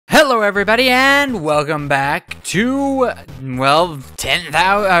Hello everybody and welcome back to, well, 10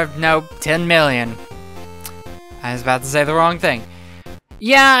 million. I was about to say the wrong thing.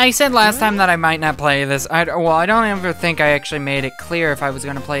 Yeah, I said last time that I might not play this. I don't ever think I actually made it clear if I was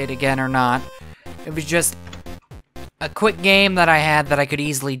going to play it again or not. It was just a quick game that I had that I could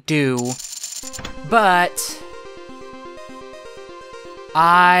easily do. But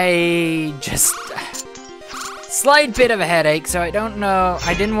I just... slight bit of a headache, so I don't know.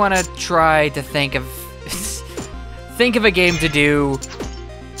 I didn't want to try to think of a game to do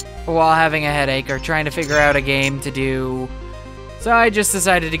while having a headache or trying to figure out a game to do. So I just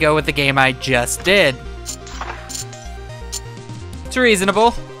decided to go with the game I just did. It's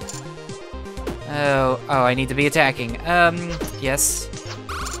reasonable. Oh, I need to be attacking. Yes.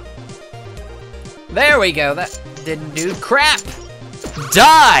 There we go. That didn't do crap.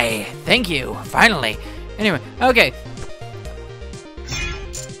 Die! Thank you. Finally. Anyway, okay.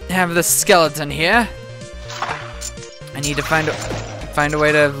 Have the skeleton here. I need to find a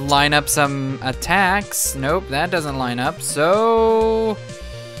way to line up some attacks. Nope, that doesn't line up. So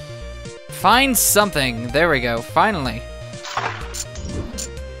find something. There we go. Finally.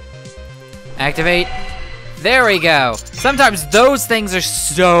 Activate. There we go. Sometimes those things are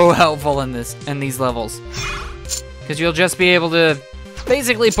so helpful in these levels, because you'll just be able to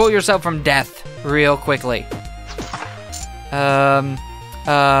basically pull yourself from death real quickly.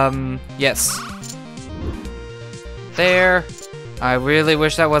 Yes. There. I really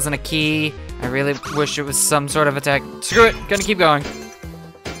wish that wasn't a key. I really wish it was some sort of attack. Screw it, gonna keep going.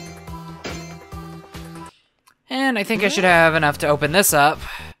 And I think I should have enough to open this up.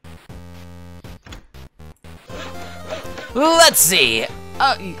 Let's see.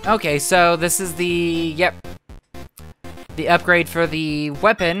 Okay, so this is the upgrade for the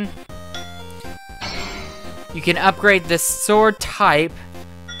weapon. You can upgrade the sword type,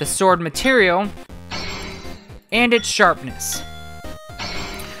 the sword material, and its sharpness,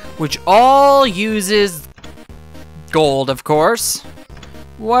 which all uses gold, of course.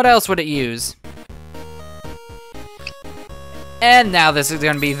 What else would it use? And now this is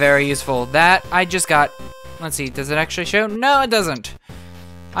going to be very useful. That I just got, let's see, does it actually show? No, it doesn't.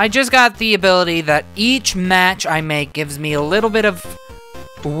 I just got the ability that each match I make gives me a little bit of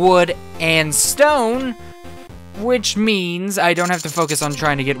wood and stone, which means I don't have to focus on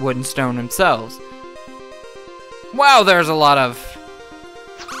trying to get wood and stone themselves. Wow, there's a lot of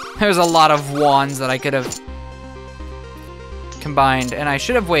wands that I could have combined, and I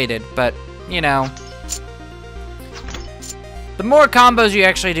should have waited, but, you know. The more combos you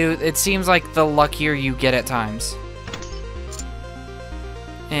actually do, it seems like the luckier you get at times.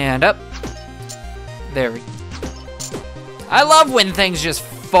 And up. There we go. I love when things just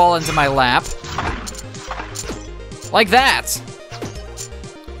fall into my lap. Like that.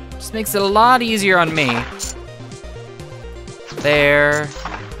 Just makes it a lot easier on me. There.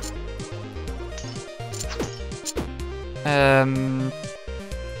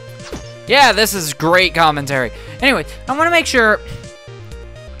 Yeah, this is great commentary. Anyway, I want to make sure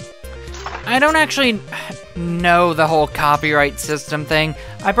I don't actually know the whole copyright system thing.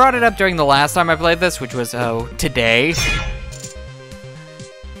 I brought it up during the last time I played this, which was, today.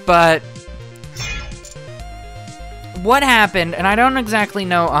 But what happened, and I don't exactly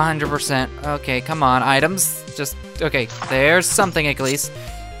know 100%. Okay, come on, items. Just, okay, there's something at least.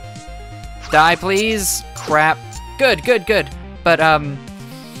 Die, please. Crap. Good, good, good. But, I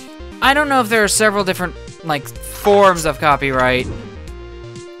don't know if there are several different, like, forms of copyright.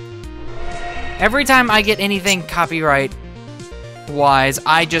 Every time I get anything copyright-wise,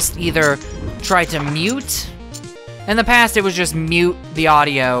 I just either try to mute. In the past, it was just mute the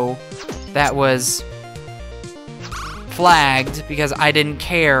audio that was flagged because I didn't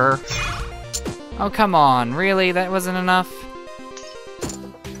care. Oh, come on. Really? That wasn't enough?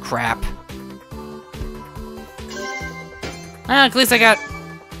 Crap. At least I got...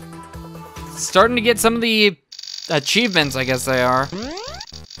 starting to get some of the achievements, I guess they are.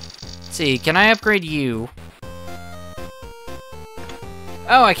 Let's see, can I upgrade you?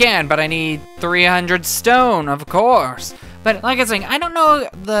 Oh, I can, but I need 300 stone, of course. But like I was saying, I don't know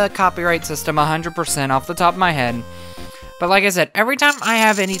the copyright system 100% off the top of my head. But like I said, every time I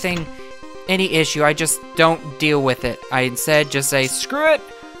have any issue, I just don't deal with it. I instead just say, screw it.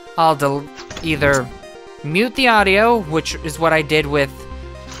 I'll either mute the audio, which is what I did with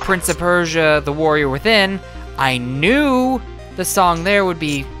Prince of Persia, The Warrior Within. I knew the song there would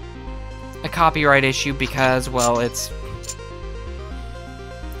be a copyright issue because, well,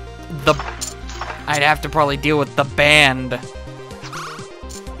 I'd have to probably deal with the band.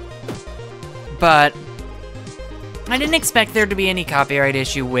 But I didn't expect there to be any copyright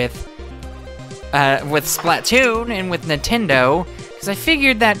issue with Splatoon and with Nintendo, because I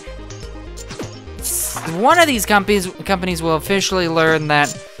figured that one of these companies will officially learn that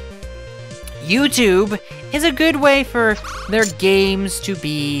YouTube is a good way for their games to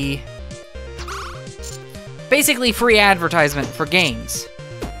be basically free advertisement for games.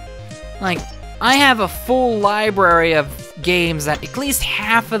 Like, I have a full library of games that at least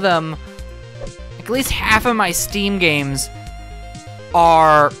half of my Steam games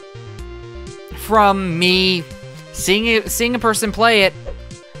are from me seeing a person play it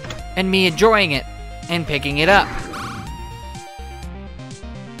and me enjoying it and picking it up.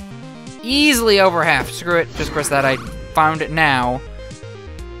 Easily over half. Screw it, just press that. I found it now.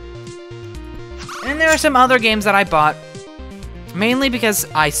 And there are some other games that I bought mainly because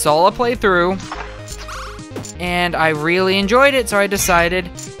I saw a playthrough and I really enjoyed it, so I decided,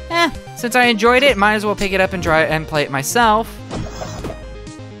 since I enjoyed it, might as well pick it up and try and play it myself.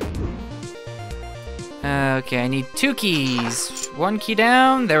 Okay, I need 2 keys. 1 key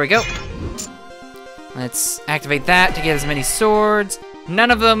down, there we go. Let's activate that to get as many swords.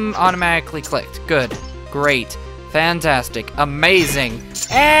 None of them automatically clicked. Good, great, fantastic, amazing.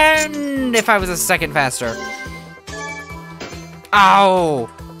 And if I was a second faster. Ow!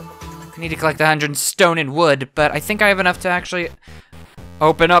 I need to collect 100 stone and wood, but I think I have enough to actually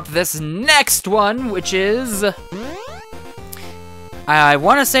open up this next one, which is... I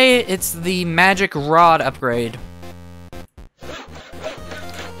want to say it's the magic rod upgrade.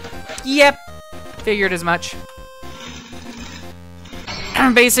 Yep, figured as much.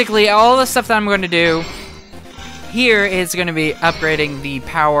 Basically, all the stuff that I'm going to do here is going to be upgrading the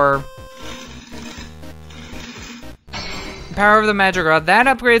power of the magic rod. That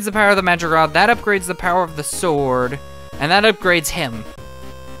upgrades the power of the magic rod. That upgrades the power of the sword. And that upgrades him.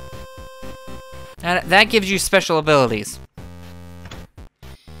 And that gives you special abilities.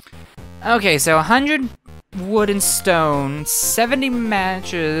 Okay, so 100 wood and stone, 70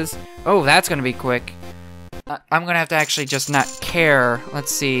 matches. Oh, that's gonna be quick. I'm gonna have to actually just not care.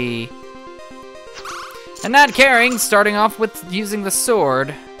 Let's see. And not caring, starting off with using the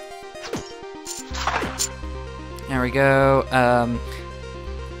sword. There we go.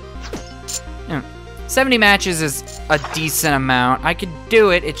 70 matches is a decent amount. I could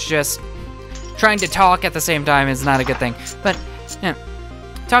do it, it's just trying to talk at the same time is not a good thing. But,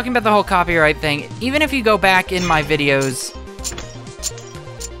 talking about the whole copyright thing, even if you go back in my videos,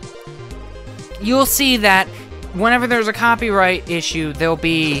 you'll see that whenever there's a copyright issue, there'll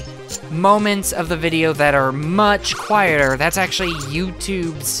be moments of the video that are much quieter. That's actually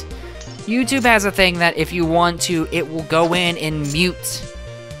YouTube's. YouTube has a thing that if you want to, it will go in and mute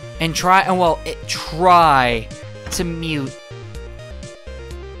and try to mute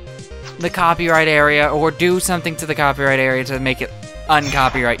the copyright area or do something to the copyright area to make it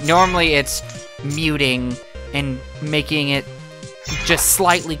uncopyright. Normally it's muting and making it just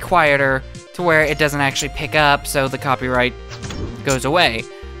slightly quieter to where it doesn't actually pick up, so the copyright goes away.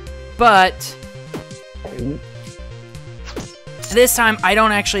 But this time I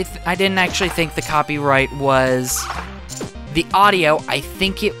didn't actually think the copyright was the audio. I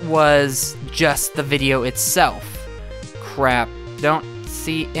think it was just the video itself. Crap, don't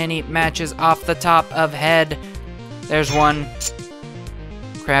see any matches off the top of head. There's one.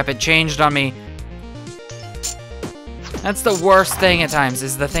 Crap, it changed on me. That's the worst thing at times,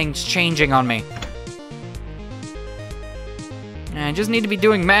 is the things changing on me. And I just need to be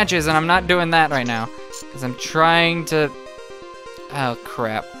doing matches, and I'm not doing that right now. Because I'm trying to... Oh,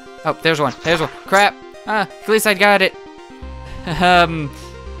 crap. Oh, there's one. There's one. Crap. At least I got it.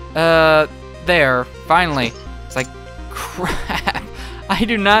 There. Finally. It's like, crap. I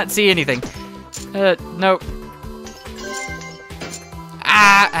do not see anything. Nope.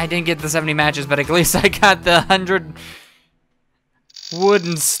 I didn't get the 70 matches, but at least I got the 100 wood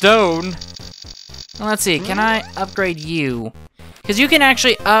and stone. Well, let's see, can I upgrade you? Because you can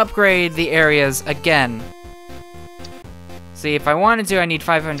actually upgrade the areas again. See, if I wanted to, I need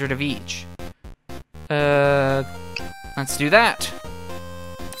 500 of each. Let's do that.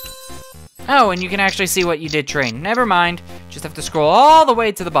 Oh, and you can actually see what you did train. Never mind, just have to scroll all the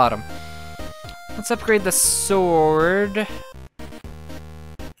way to the bottom. Let's upgrade the sword.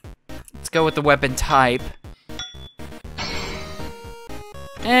 Let's go with the weapon type.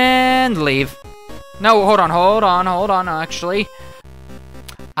 And leave. No, hold on, actually.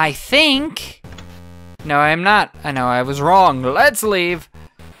 I think... No, I am not. I know, I was wrong. Let's leave.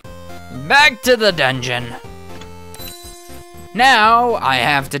 Back to the dungeon. Now, I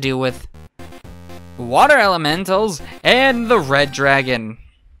have to deal with water elementals and the red dragon.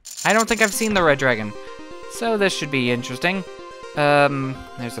 I don't think I've seen the red dragon. So this should be interesting.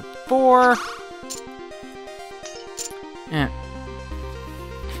 There's a 4. Yeah.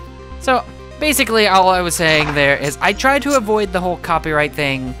 So, basically all I was saying there is I tried to avoid the whole copyright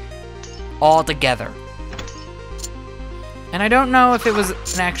thing altogether. And I don't know if it was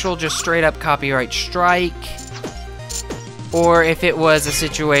an actual just straight up copyright strike, or if it was a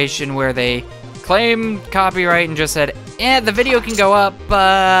situation where they claimed copyright and just said, the video can go up,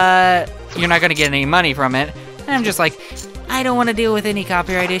 but you're not gonna get any money from it. And I'm just like, I don't wanna deal with any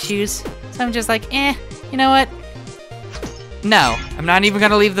copyright issues. So I'm just like, you know what? No, I'm not even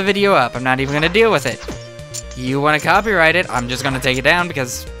gonna leave the video up. I'm not even gonna deal with it. You wanna copyright it, I'm just gonna take it down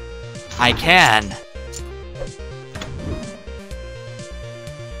because I can.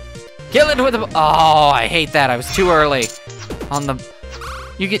 Kill it with the, oh, I hate that. I was too early on the,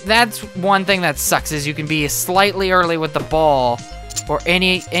 that's one thing that sucks is you can be slightly early with the ball or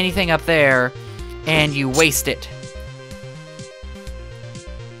anything up there and you waste it.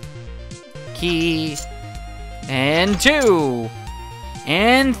 Key, and 2,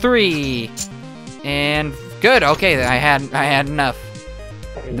 and 3, and good, okay, I had enough.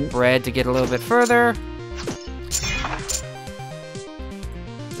 The bread to get a little bit further.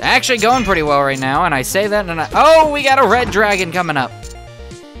 Actually going pretty well right now, and I say that and oh, we got a red dragon coming up.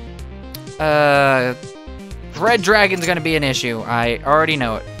 Red dragon's gonna be an issue. I already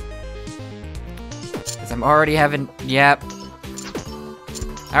know it. 'Cause I'm already having, yep.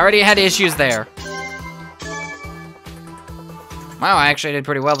 I already had issues there. Wow, I actually did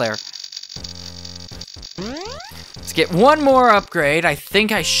pretty well there. Let's get one more upgrade. I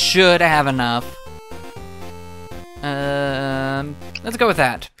think I should have enough. Let's go with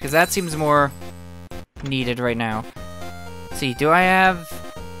that, because that seems more needed right now. Let's see,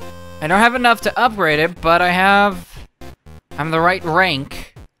 I don't have enough to upgrade it, but I'm the right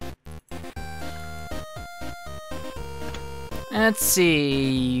rank. Let's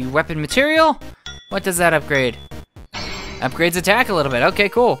see, weapon material? What does that upgrade? Upgrades attack a little bit, okay,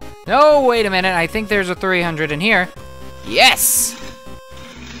 cool. No, wait a minute, I think there's a 300 in here. Yes!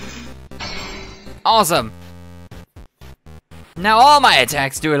 Awesome. Now all my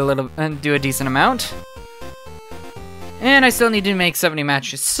attacks do a decent amount. And I still need to make 70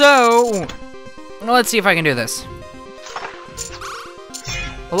 matches, so let's see if I can do this.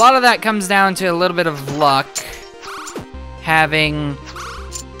 A lot of that comes down to a little bit of luck. Having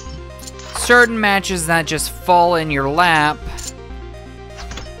certain matches that just fall in your lap.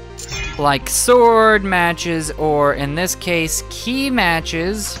 Like sword matches, or in this case, key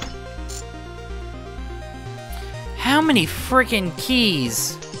matches. How many freaking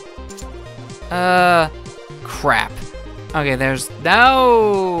keys? Crap. Okay, there's,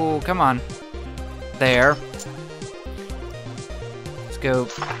 no, come on. There. Let's go,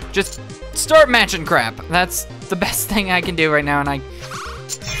 just start matching crap. That's the best thing I can do right now, and I'm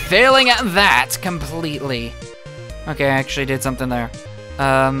failing at that completely. Okay, I actually did something there.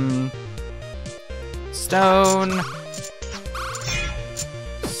 Stone.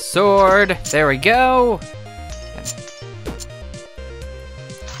 Sword, there we go.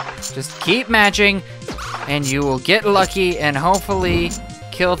 Just keep matching, and you will get lucky and hopefully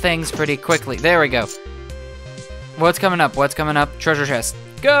kill things pretty quickly. There we go. What's coming up? What's coming up? Treasure chest.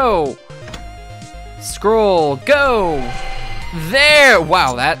 Go! Scroll. Go! There!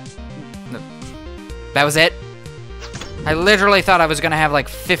 Wow, that was it? I literally thought I was gonna have like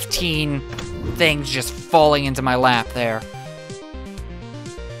 15 things just falling into my lap there.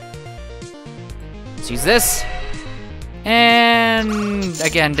 Let's use this. And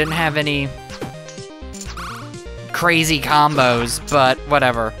again, didn't have any crazy combos, but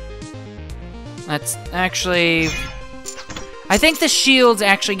whatever. Let's actually, I think the shields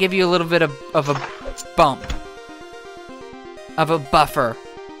actually give you a little bit of a bump, of a buffer.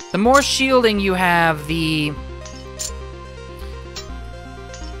 The more shielding you have,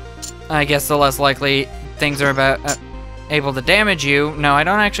 I guess the less likely things are able to damage you. No, I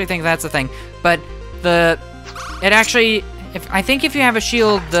don't actually think that's a thing, but I think if you have a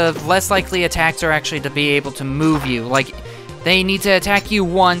shield, the less likely attacks are actually to be able to move you. Like, they need to attack you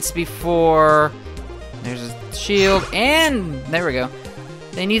once before, there's a shield, and there we go.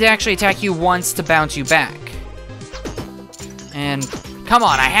 They need to actually attack you once to bounce you back. And, come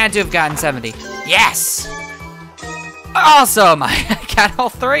on, I had to have gotten 70. Yes! Awesome, I got all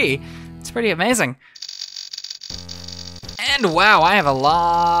 3. It's pretty amazing. And wow, I have a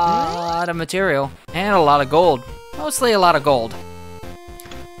lot of material and a lot of gold. Mostly a lot of gold.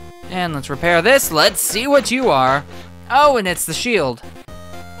 And let's repair this. Let's see what you are. Oh, and it's the shield.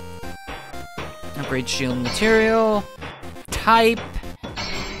 Upgrade shield material. Type.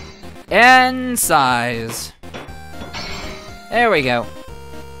 and size. There we go.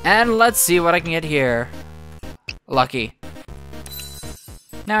 And let's see what I can get here. Lucky.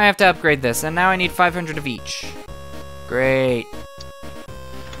 Now I have to upgrade this, and now I need 500 of each. Great.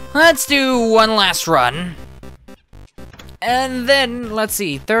 Let's do one last run. And then, let's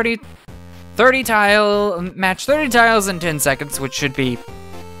see, 30 tile, match 30 tiles in 10 seconds, which should be,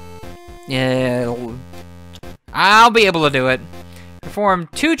 yeah, I'll be able to do it. Perform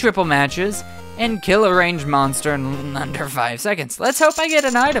 2 triple matches, and kill a ranged monster in under 5 seconds. Let's hope I get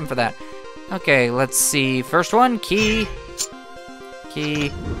an item for that. Okay, let's see, first one, key,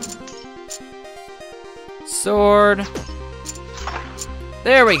 sword.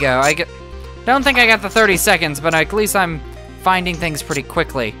 There we go. Don't think I got the 30 seconds, but at least I'm finding things pretty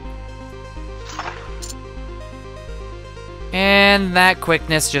quickly. And that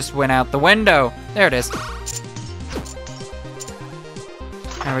quickness just went out the window. There it is.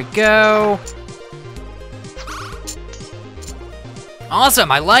 There we go.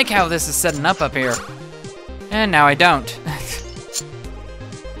 Awesome, I like how this is setting up here. And now I don't.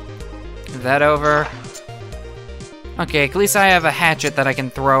 Move that over. Okay, at least I have a hatchet that I can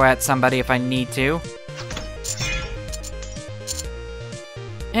throw at somebody if I need to.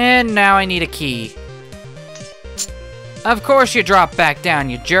 And now I need a key. Of course you drop back down,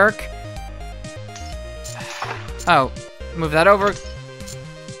 you jerk. Oh, move that over.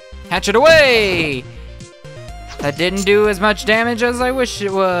 Hatchet away! That didn't do as much damage as I wish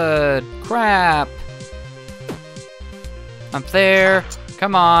it would. Crap. Up there.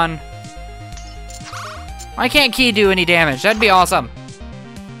 Come on. Why can't Key do any damage? That'd be awesome.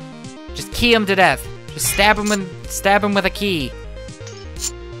 Just key him to death. Just stab him with a key.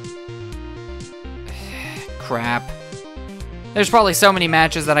 Crap. There's probably so many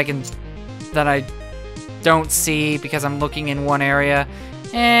matches that I don't see because I'm looking in one area.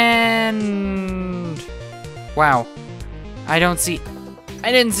 And wow. I didn't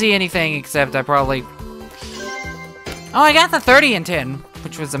see anything except I probably... Oh, I got the 30 and 10,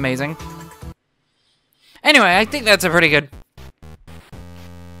 which was amazing. Anyway, I think that's a pretty good...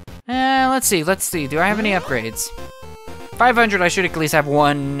 let's see. Do I have any upgrades? 500, I should at least have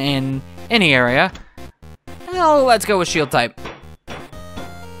one in any area. Well, let's go with shield type.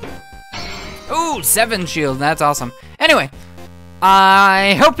 Ooh, 7 shield, that's awesome. Anyway,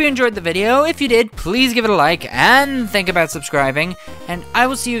 I hope you enjoyed the video. If you did, please give it a like and think about subscribing. And I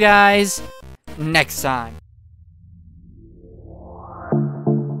will see you guys next time.